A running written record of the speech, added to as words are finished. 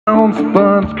On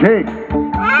sponge cake,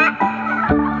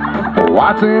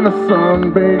 watching the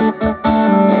sun bake.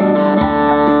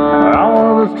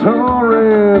 All of us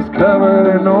tourists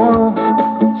covered in oil,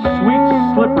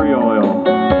 Sweet slippery oil.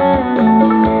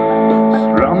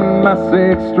 strumming my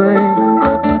sixth string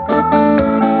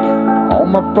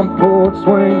on my front porch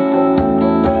swing.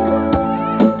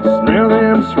 Smell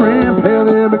them shrimp, hell,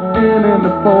 they're beginning to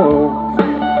fall.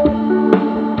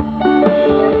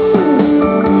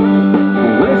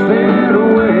 Wasted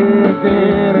away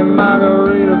again in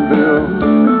Margaritaville,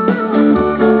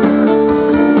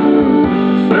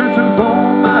 searching for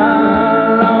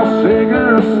my lost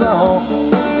cigarette song.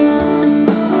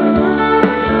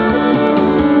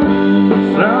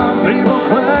 Some people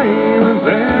claim that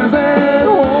there's that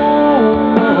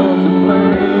woman to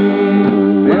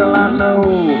blame. Hell, I know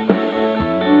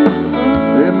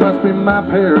it must be my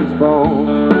parents' fault.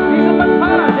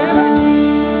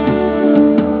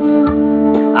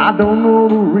 I don't know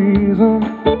the reason.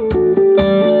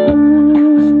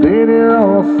 Stayed here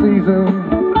all season.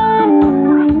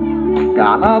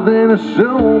 Got nothing to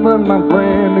show but my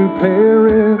brand new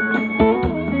parrot.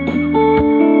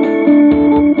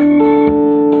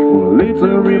 Well, it's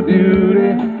a real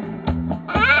beauty.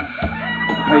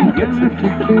 Hey, it's a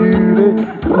cutie.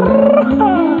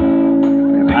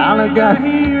 And I got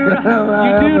here.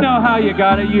 You do know how you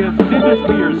got it. You did this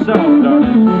to yourself, don't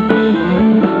you?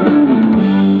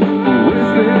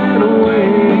 Wasted away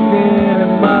again in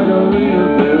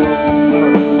Margaritaville,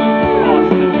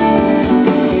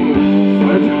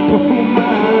 searching for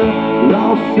my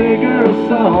lost cigarette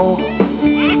song.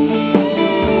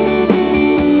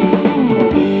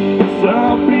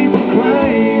 Some people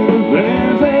claim that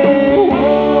there's a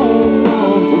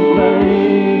woman to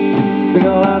blame.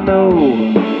 Hell, I know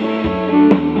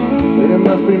it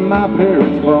must be my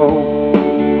parents' fault.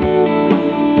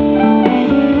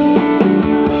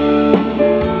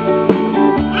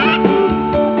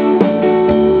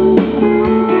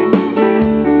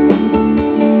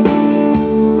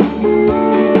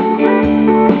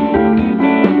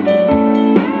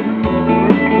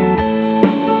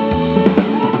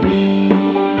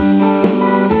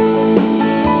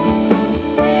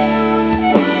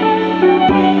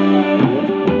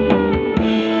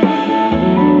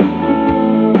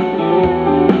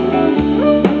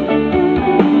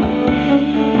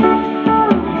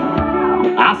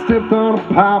 Stepped on a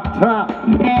pop top,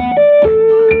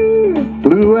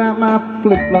 blew out my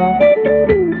flip-flop.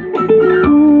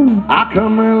 I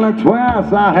come in like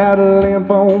twice, I had a limp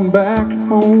on back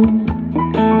home.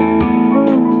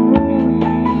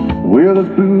 Well, there's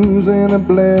booze in a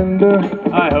blender,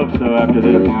 I hope so after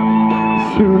this.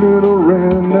 soon it'll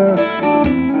render.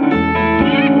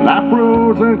 Life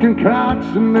rolls and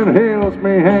concoction that helps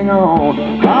me hang on.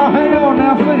 Oh, hang on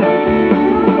now, sing.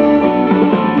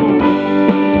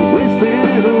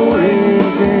 Wasted away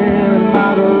again in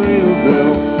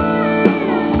Margaritaville,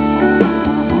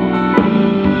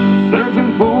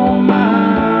 searching for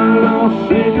my lost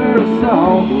cigarette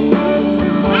song.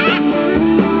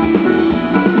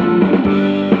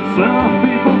 Some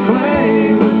people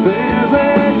claim that there's a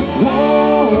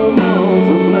woman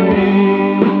to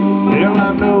blame. Hell, I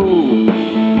know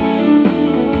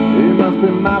it must be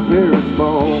my parents'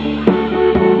 fault.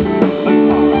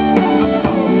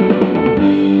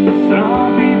 Some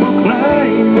people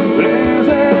claim that there's a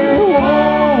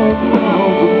woman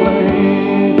to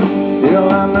blame. Hell,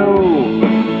 I know.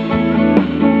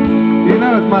 You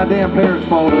know it's my damn parents'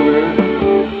 fault over here.